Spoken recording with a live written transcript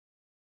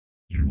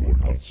You are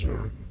not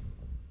Saren.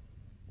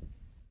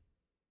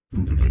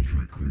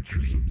 Rudimentary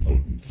creatures of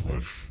blood and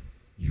flesh,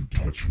 you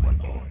touch my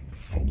mind,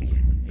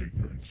 fumbling in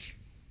ignorance,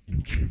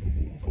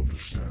 incapable of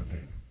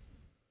understanding.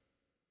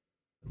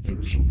 There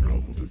is a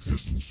realm of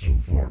existence so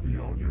far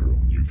beyond your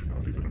own you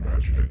cannot even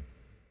imagine it.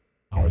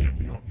 I am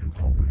beyond your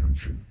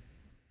comprehension.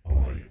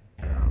 I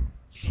am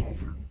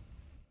sovereign.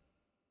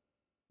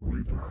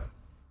 Reaper,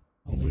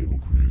 a label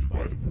created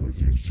by the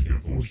Protheans to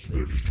give voice to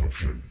their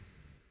destruction.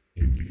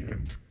 In the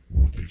end,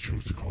 what they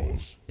chose to call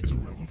us is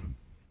irrelevant.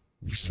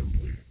 We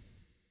simply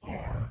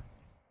are.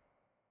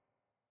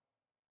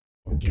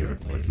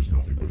 Organic life is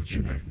nothing but a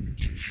genetic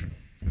mutation,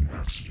 an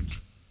accident.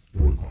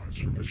 Your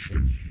lives are measured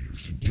in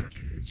years and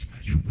decades.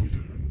 You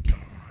wither and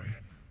die.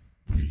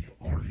 We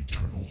are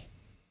eternal.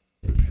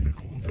 The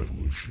pinnacle of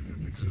evolution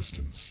and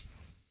existence.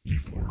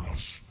 Before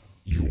us,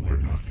 you are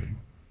nothing.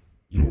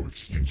 Your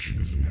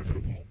extinction is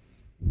inevitable.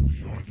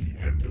 We are the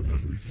end of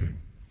everything.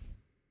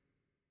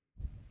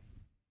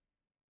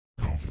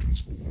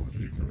 Confidence born of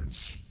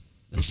ignorance.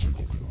 The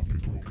cycle cannot be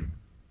broken.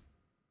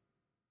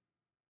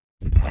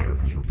 The pattern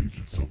has repeated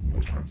itself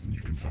more times than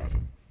you can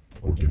fathom.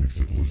 Organic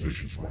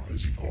civilizations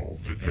rise,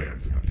 evolve,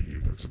 advance, and at the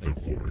apex of their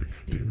glory,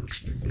 they are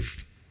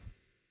extinguished.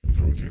 The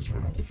Protheans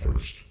were not the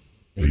first.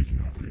 They did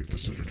not create the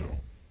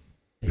Citadel.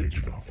 They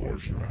did not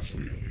forge the mass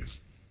relays.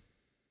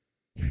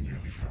 They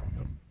merely found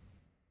them.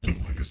 The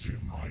legacy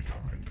of my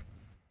kind.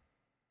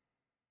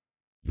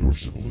 Your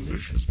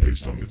civilization is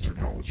based on the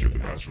technology of the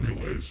mass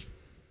relays.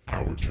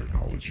 Our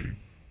technology.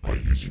 By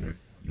using it,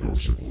 your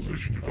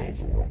civilization develops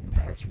along the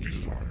paths we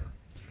desire.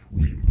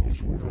 We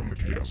impose order on the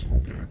chaos of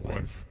organic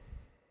life.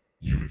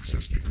 You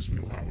exist because we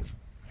allow it,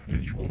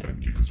 and you will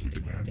end because we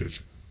demand it.